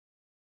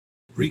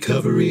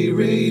Recovery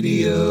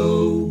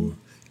Radio,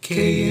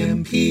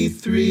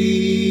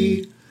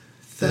 KMP3,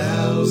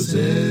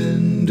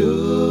 Thousand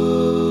Oaks.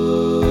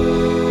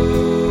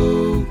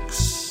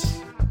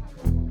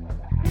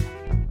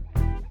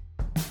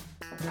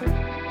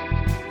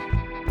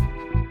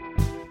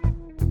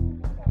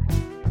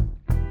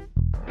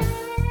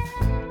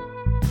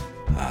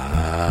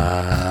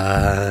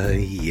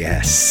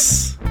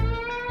 Yes.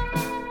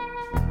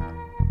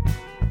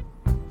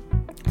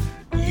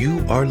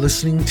 You are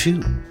listening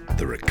to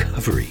the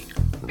Recovery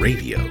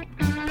Radio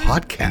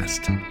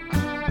podcast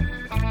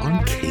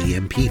on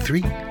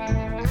KMP3.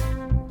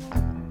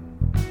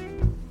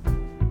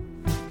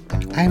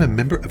 I am a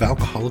member of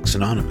Alcoholics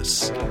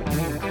Anonymous,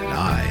 and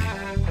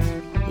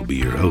I will be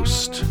your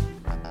host.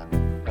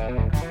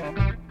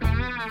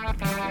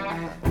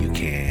 You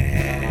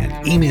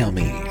can email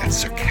me at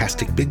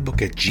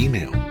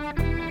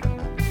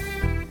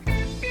sarcasticbigbook@gmail.com.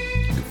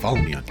 You can follow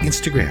me on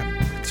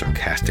Instagram at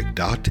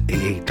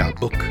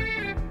sarcastic.aa.book.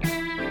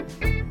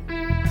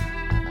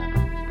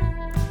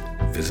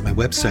 Visit my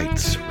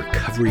websites,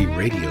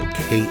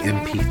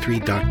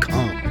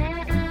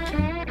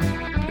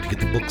 recoveryradiokmp3.com. To get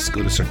the books,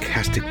 go to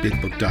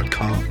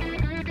sarcasticbigbook.com.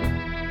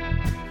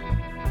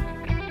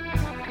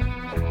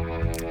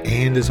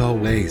 And as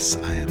always,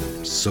 I am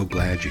so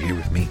glad you're here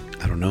with me.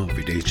 I don't know if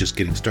your day's just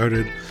getting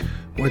started,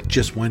 or it's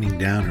just winding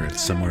down, or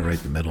it's somewhere right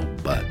in the middle,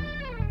 but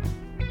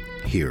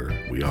here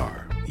we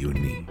are, you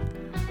and me.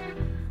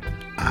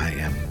 I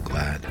am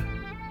glad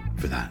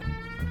for that.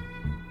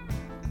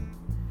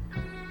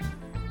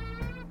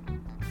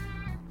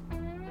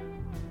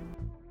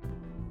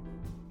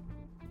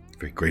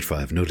 Very grateful. I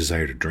have no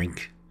desire to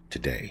drink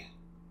today.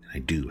 I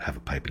do have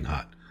a piping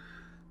hot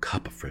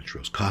cup of French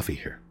roast coffee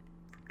here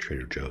from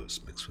Trader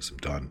Joe's, mixed with some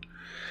Don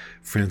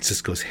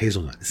Francisco's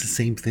hazelnut. It's the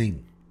same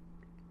thing.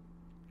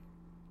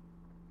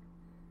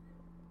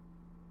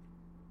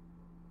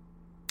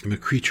 I'm a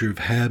creature of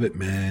habit,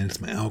 man.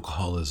 It's my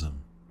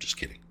alcoholism. Just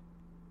kidding.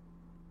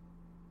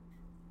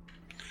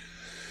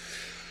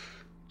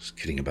 Just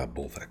kidding about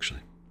both,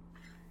 actually.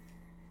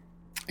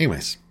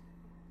 Anyways.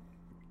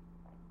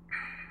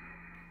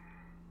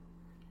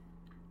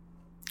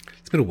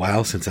 It's been a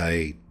while since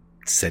I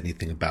said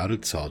anything about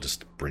it, so I'll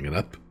just bring it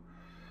up.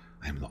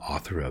 I'm the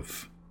author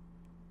of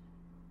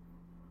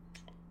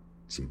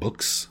some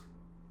books.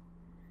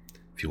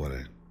 If you want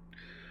to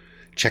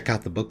check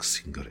out the books,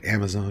 you can go to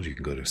Amazon, or you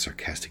can go to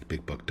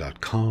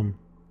sarcasticbigbook.com.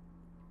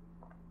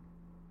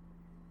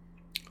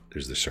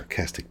 There's the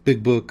Sarcastic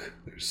Big Book.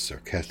 There's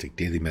Sarcastic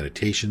Daily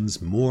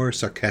Meditations. More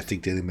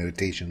Sarcastic Daily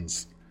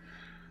Meditations.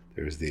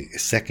 There's the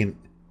second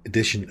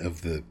edition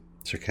of the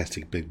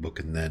Sarcastic Big Book,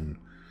 and then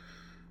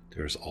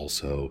there's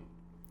also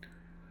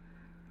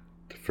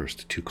the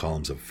first 2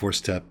 columns of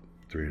 4-step,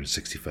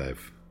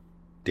 365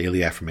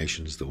 daily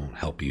affirmations that won't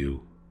help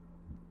you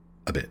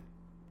a bit.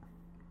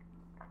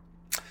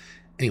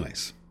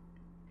 Anyways,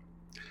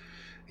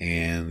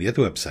 and the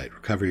other website,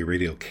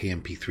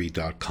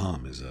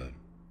 recoveryradiokmp3.com, is a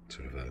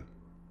sort of a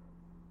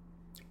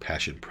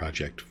passion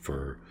project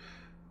for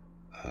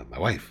my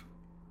wife.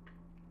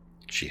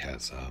 She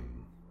has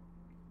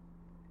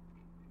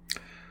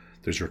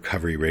there's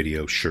Recovery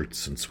Radio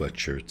shirts and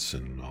sweatshirts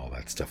and all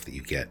that stuff that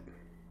you get,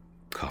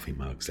 coffee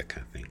mugs, that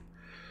kind of thing.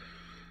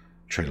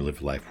 Trying to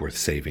live a life worth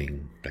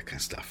saving, that kind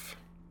of stuff.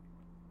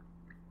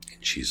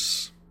 And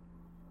she's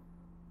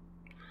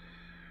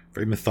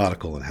very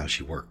methodical in how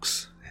she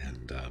works,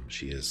 and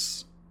she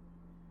is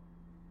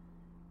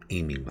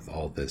aiming with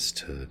all this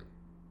to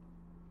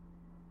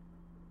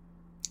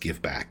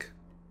give back.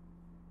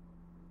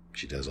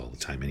 She does all the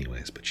time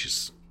anyways, but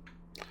she's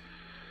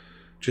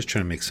just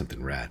trying to make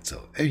something rad.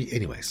 So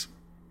anyways,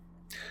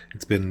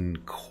 it's been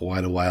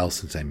quite a while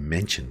since I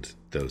mentioned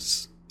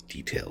those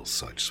details,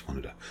 so I just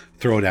wanted to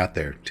throw it out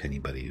there to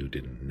anybody who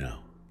didn't know.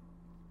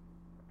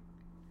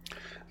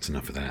 That's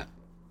enough of that.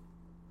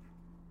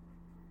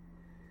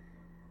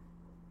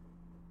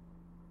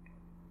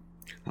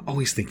 I'm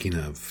always thinking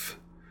of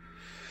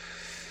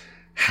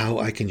how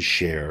I can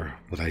share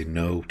what I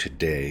know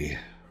today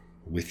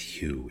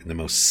with you in the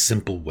most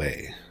simple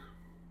way.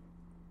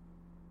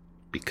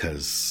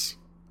 Because,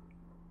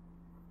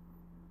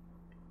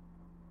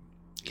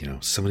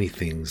 so many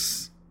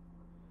things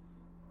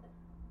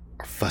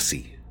are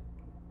fussy,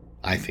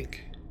 I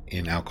think,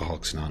 in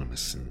Alcoholics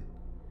Anonymous, and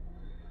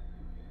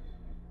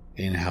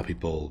in how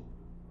people,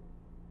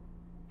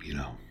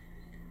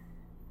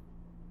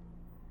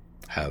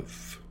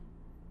 have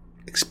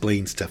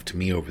explained stuff to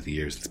me over the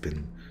years. It's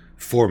been,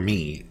 for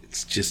me,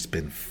 it's just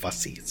been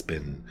fussy.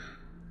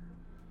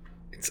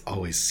 It's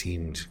always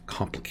seemed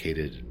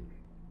complicated.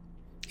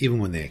 Even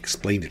when they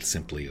explained it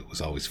simply, it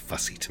was always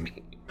fussy to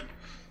me. It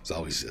was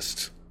always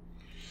just...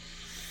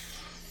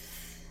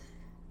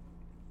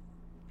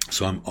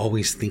 So I'm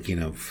always thinking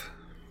of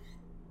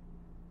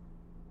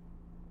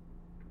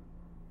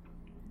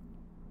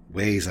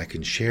ways I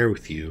can share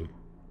with you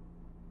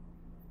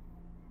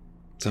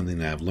something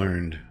that I've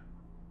learned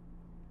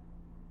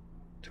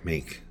to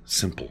make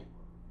simple.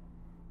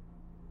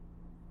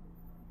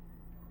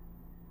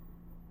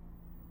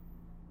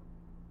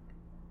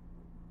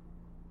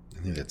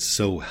 I think that's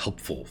so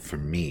helpful for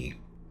me.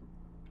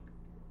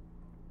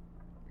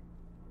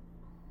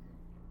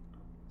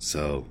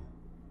 So,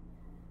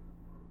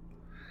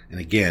 and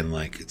again,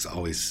 like, it's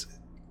always,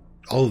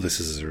 all of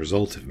this is a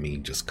result of me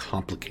just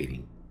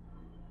complicating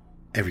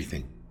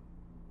everything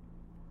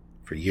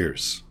for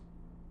years.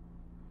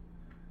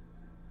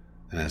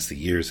 And as the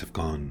years have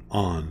gone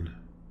on,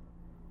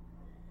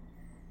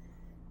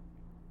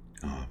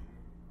 I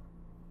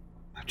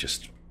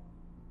just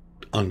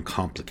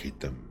uncomplicate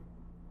them,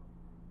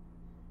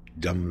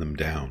 dumb them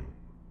down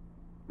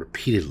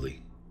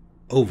repeatedly,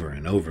 over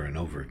and over and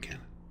over again.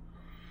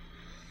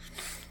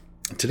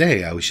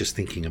 Today, I was just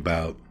thinking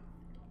about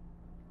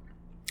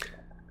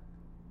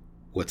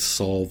what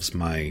solves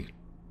my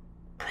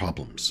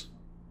problems,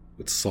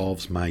 what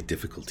solves my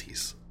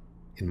difficulties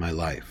in my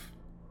life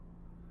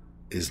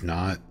is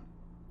not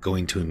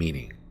going to a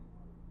meeting.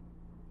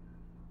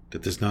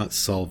 That does not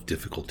solve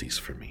difficulties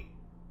for me.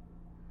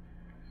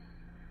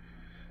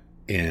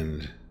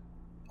 And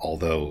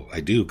although I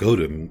do go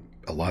to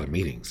a lot of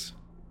meetings,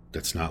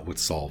 that's not what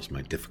solves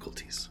my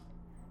difficulties.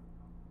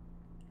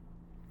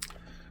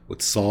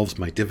 What solves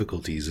my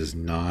difficulties is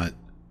not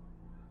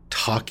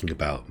talking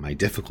about my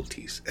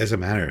difficulties. As a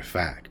matter of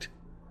fact,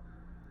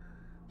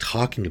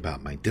 talking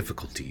about my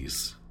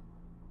difficulties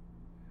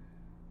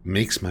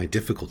makes my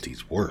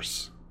difficulties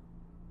worse.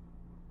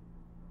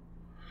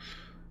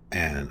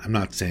 And I'm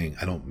not saying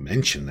I don't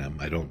mention them,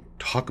 I don't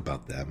talk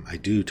about them. I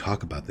do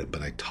talk about them,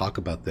 but I talk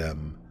about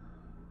them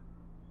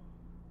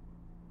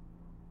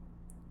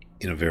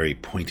in a very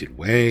pointed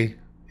way,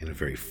 in a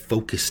very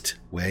focused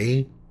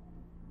way,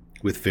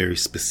 with very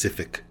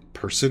specific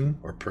person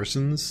or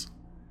persons,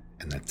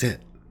 and that's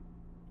it.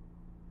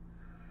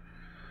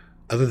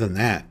 Other than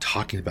that,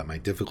 talking about my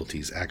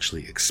difficulties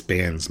actually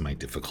expands my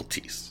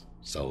difficulties.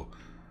 So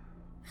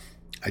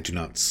I do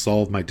not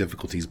solve my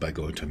difficulties by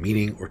going to a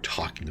meeting or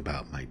talking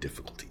about my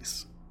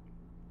difficulties.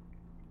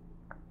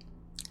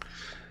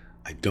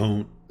 I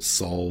don't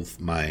solve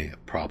my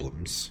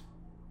problems.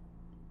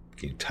 I'm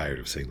getting tired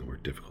of saying the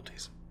word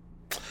difficulties.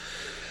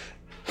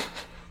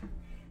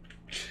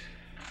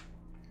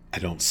 I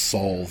don't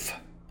solve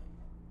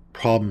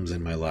problems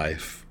in my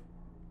life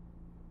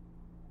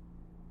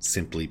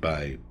simply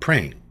by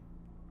praying.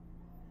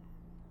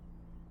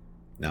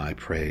 Now, I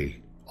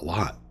pray a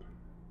lot.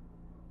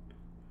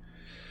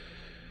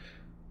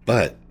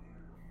 But,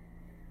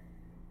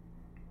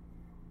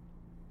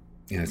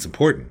 and it's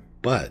important,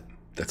 but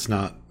that's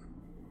not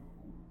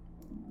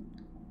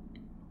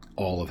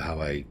all of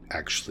how I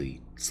actually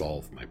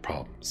solve my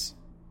problems.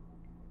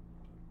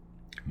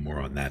 More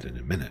on that in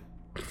a minute.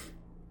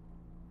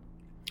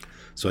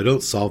 So I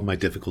don't solve my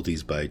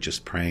difficulties by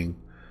just praying,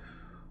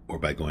 or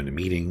by going to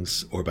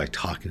meetings, or by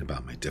talking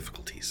about my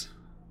difficulties.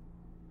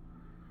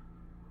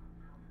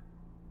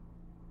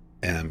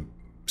 And I'm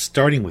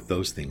starting with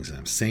those things, and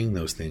I'm saying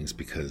those things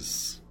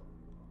because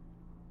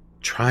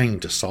trying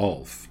to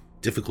solve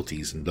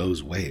difficulties in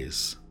those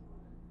ways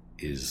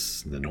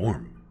is the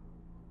norm.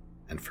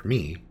 And for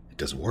me, it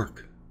doesn't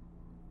work.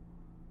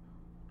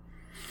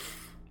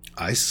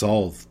 I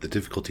solve the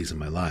difficulties in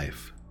my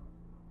life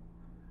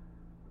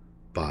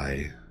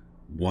by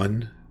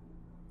one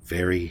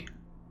very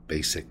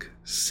basic,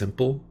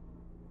 simple,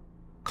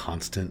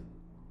 constant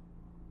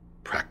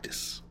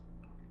practice.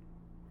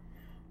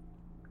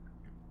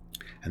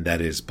 And that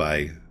is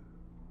by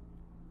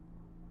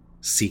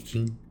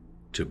seeking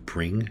to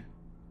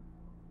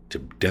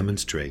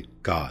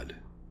demonstrate God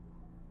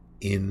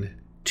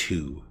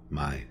into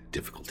my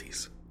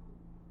difficulties.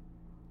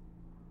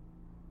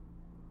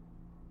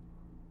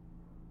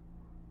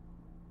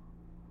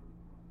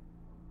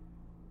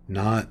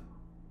 Not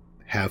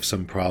have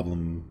some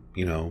problem,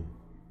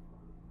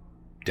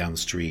 down the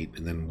street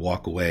and then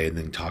walk away and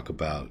then talk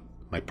about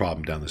my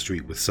problem down the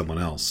street with someone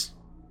else.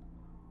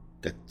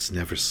 That's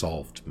never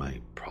solved my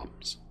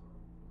problems.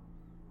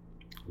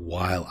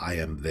 While I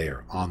am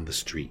there on the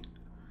street,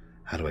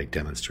 how do I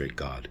demonstrate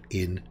God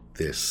in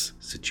this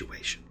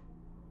situation?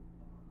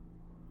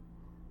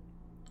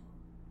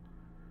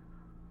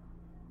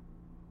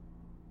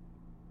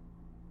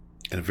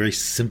 And a very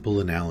simple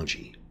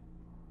analogy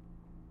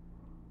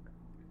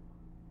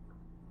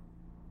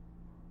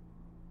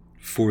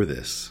for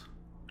this,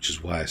 which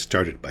is why I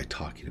started by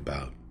talking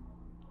about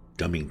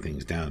dumbing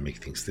things down and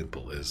making things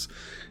simple, is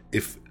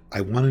if I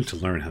wanted to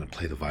learn how to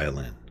play the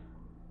violin,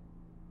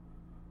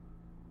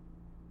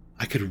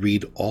 I could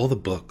read all the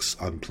books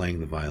on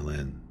playing the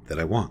violin that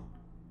I want.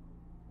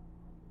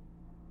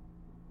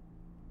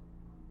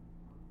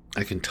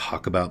 I can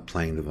talk about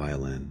playing the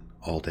violin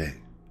all day.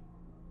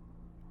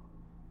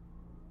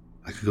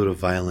 I could go to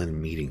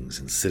violin meetings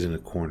and sit in a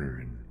corner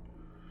and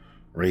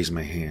raise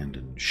my hand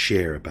and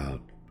share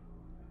about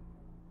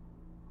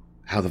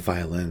how the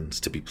violin's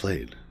to be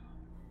played.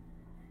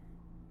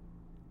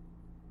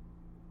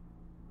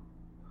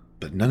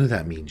 But none of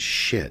that means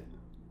shit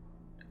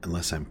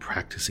unless I'm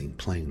practicing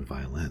playing the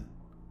violin.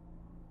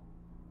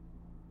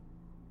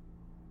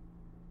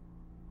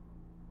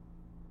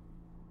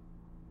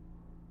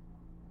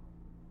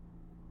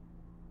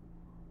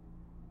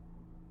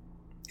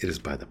 It is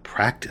by the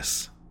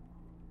practice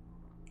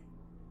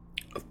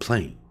of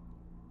playing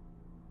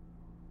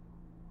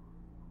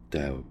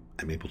that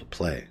I'm able to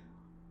play.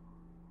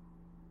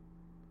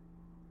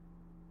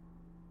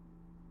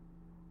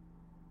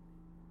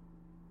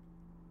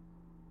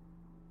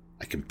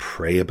 I can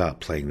pray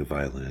about playing the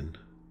violin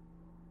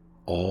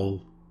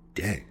all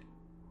day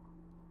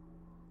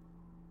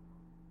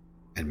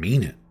and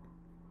mean it.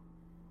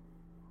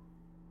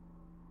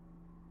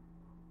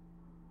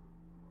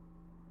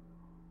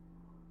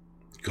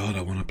 God,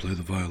 I want to play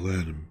the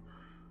violin. I'm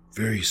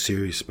very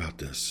serious about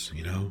this,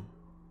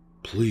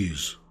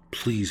 Please,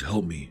 please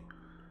help me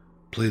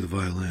play the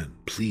violin.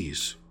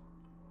 Please.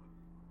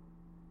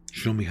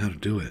 Show me how to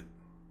do it.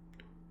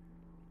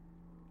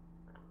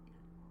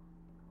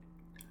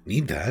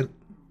 Need that.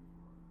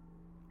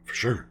 For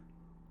sure.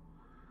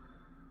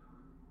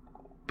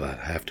 But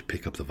I have to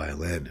pick up the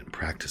violin and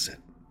practice it.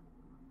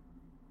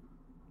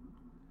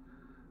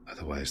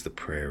 Otherwise, the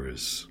prayer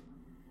is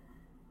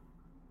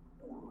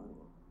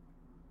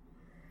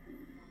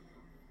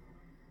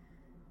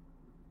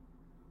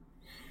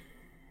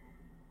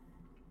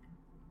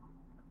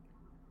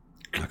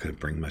not going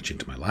to bring much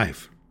into my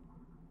life.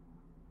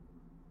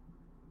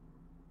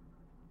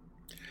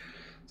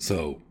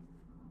 So,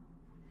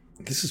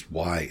 this is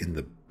why in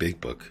the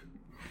big book,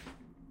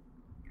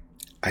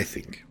 I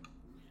think,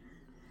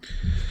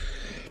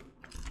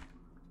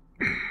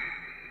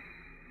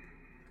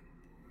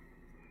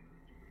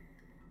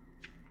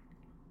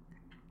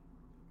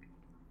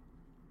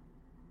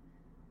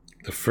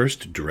 the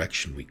first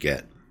direction we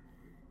get,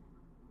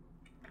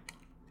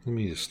 let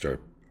me just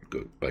start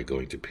by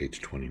going to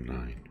page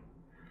 29.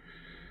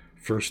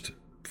 First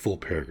full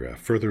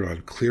paragraph. Further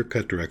on,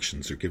 clear-cut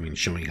directions are given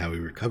showing how he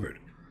recovered.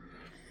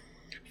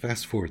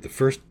 Fast forward, the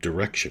first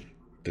direction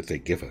that they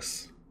give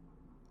us,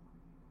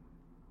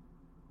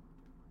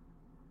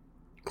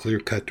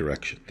 clear-cut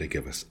direction they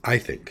give us, I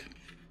think,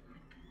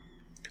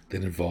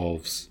 that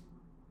involves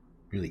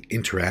really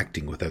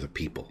interacting with other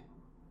people.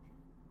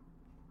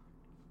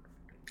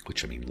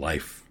 Which,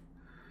 life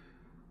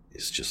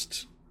is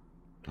just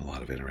a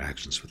lot of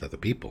interactions with other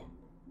people.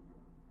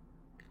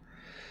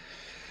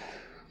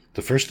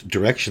 The first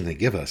direction they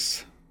give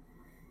us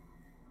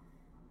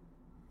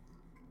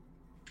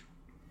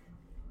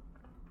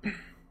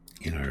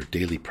in our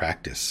daily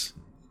practice,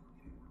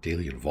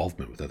 daily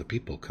involvement with other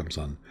people, comes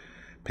on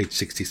page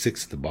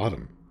 66 at the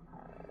bottom.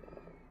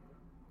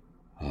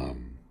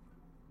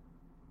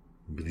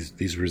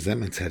 These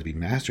resentments had to be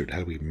mastered. How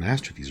do we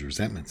master these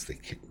resentments?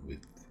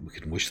 We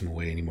can wish them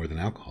away any more than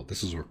alcohol.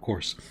 This is, of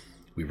course,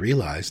 we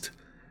realized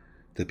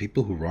that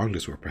people who wronged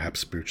us were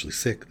perhaps spiritually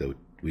sick, though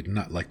we did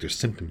not like their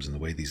symptoms and the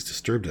way these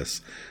disturbed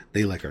us.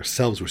 They, like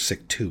ourselves, were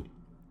sick too.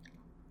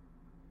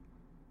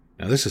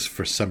 Now, this is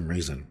for some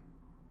reason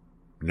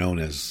known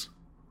as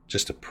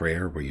just a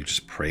prayer, where you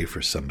just pray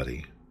for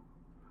somebody.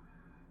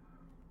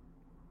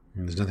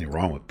 And there's nothing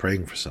wrong with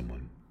praying for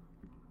someone.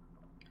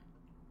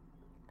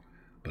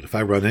 But if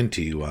I run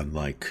into you on,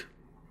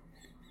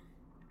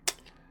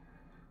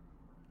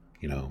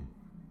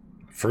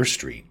 First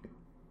Street,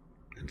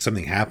 and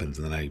something happens,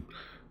 and then I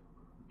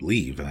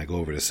leave and I go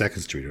over to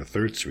Second Street or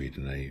Third Street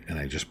and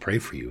I just pray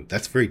for you,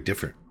 that's very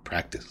different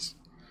practice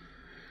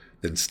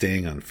than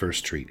staying on First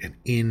Street and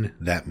in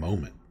that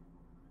moment.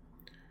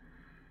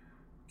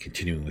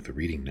 Continuing with the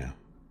reading now.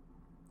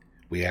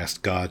 We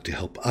ask God to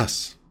help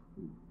us,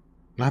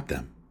 not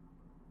them.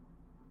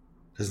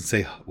 It doesn't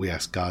say we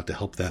ask God to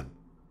help them.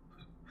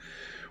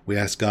 We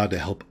ask God to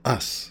help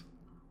us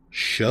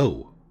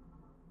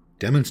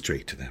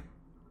demonstrate to them.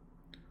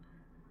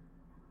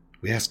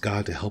 We ask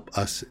God to help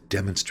us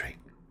demonstrate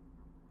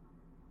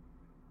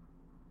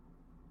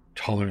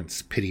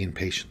tolerance, pity, and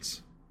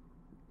patience.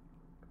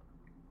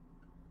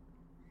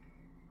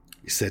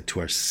 We said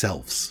to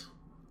ourselves,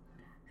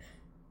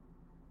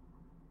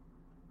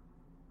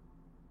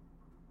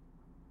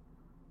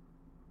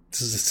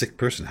 this is a sick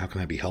person. How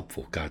can I be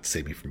helpful? God,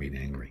 save me from being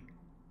angry.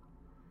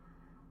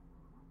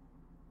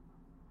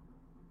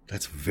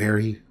 That's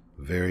very,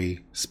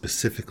 very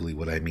specifically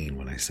what I mean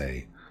when I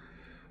say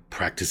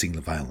practicing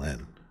the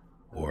violin,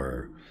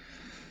 or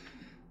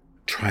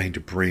trying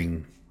to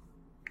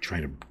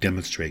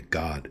demonstrate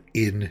God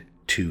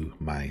into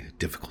my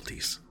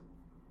difficulties.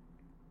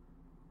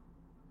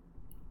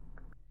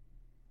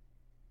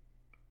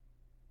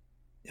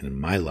 And in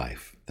my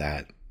life,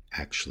 that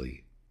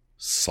actually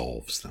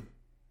solves them.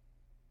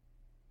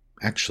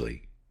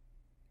 Actually,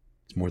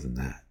 it's more than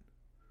that.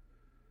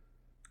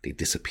 They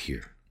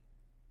disappear.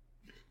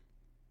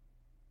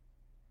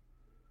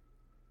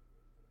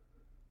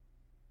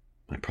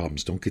 My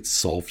problems don't get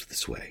solved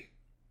this way.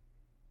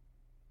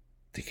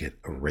 They get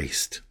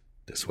erased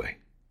this way.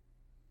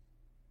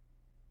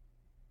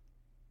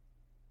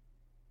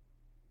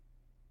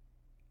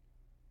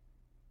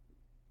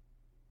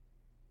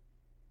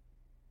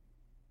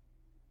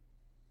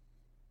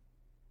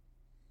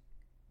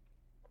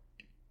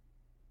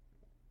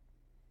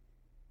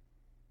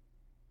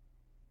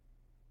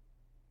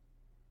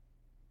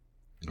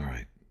 All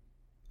right.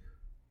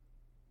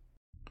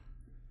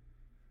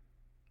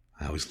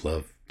 I always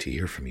love to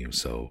hear from you,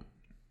 so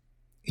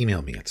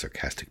email me at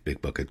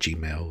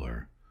sarcasticbigbook@gmail.com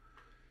or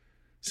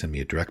send me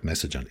a direct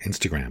message on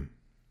Instagram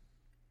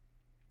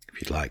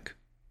if you'd like.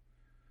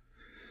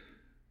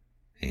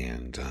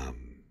 And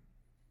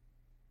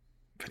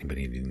if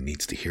anybody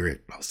needs to hear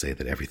it, I'll say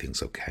that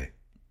everything's okay.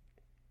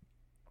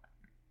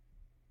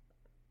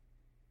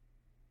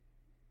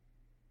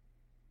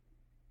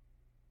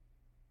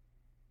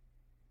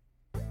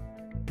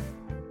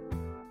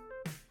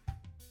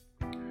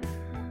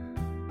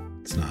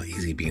 It's not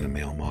easy being a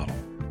male model.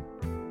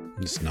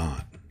 It's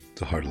not.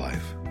 It's a hard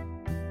life.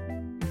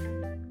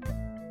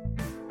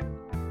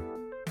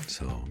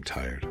 So I'm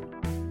tired.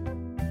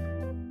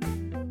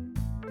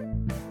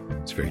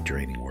 It's very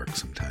draining work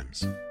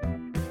sometimes.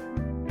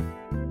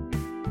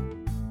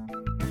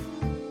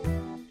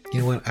 You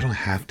know what? I don't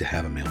have to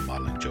have a male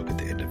modeling joke at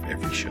the end of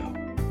every show.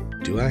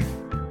 Do I?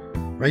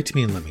 Write to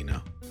me and let me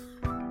know.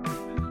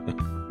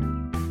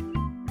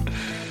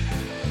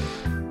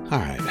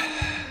 Alright.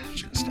 I'm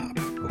just gonna stop.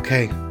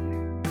 Okay.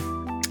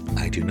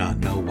 I do not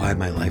know why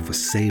my life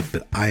was saved,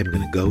 but I am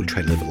gonna go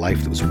try to live a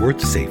life that was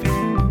worth saving.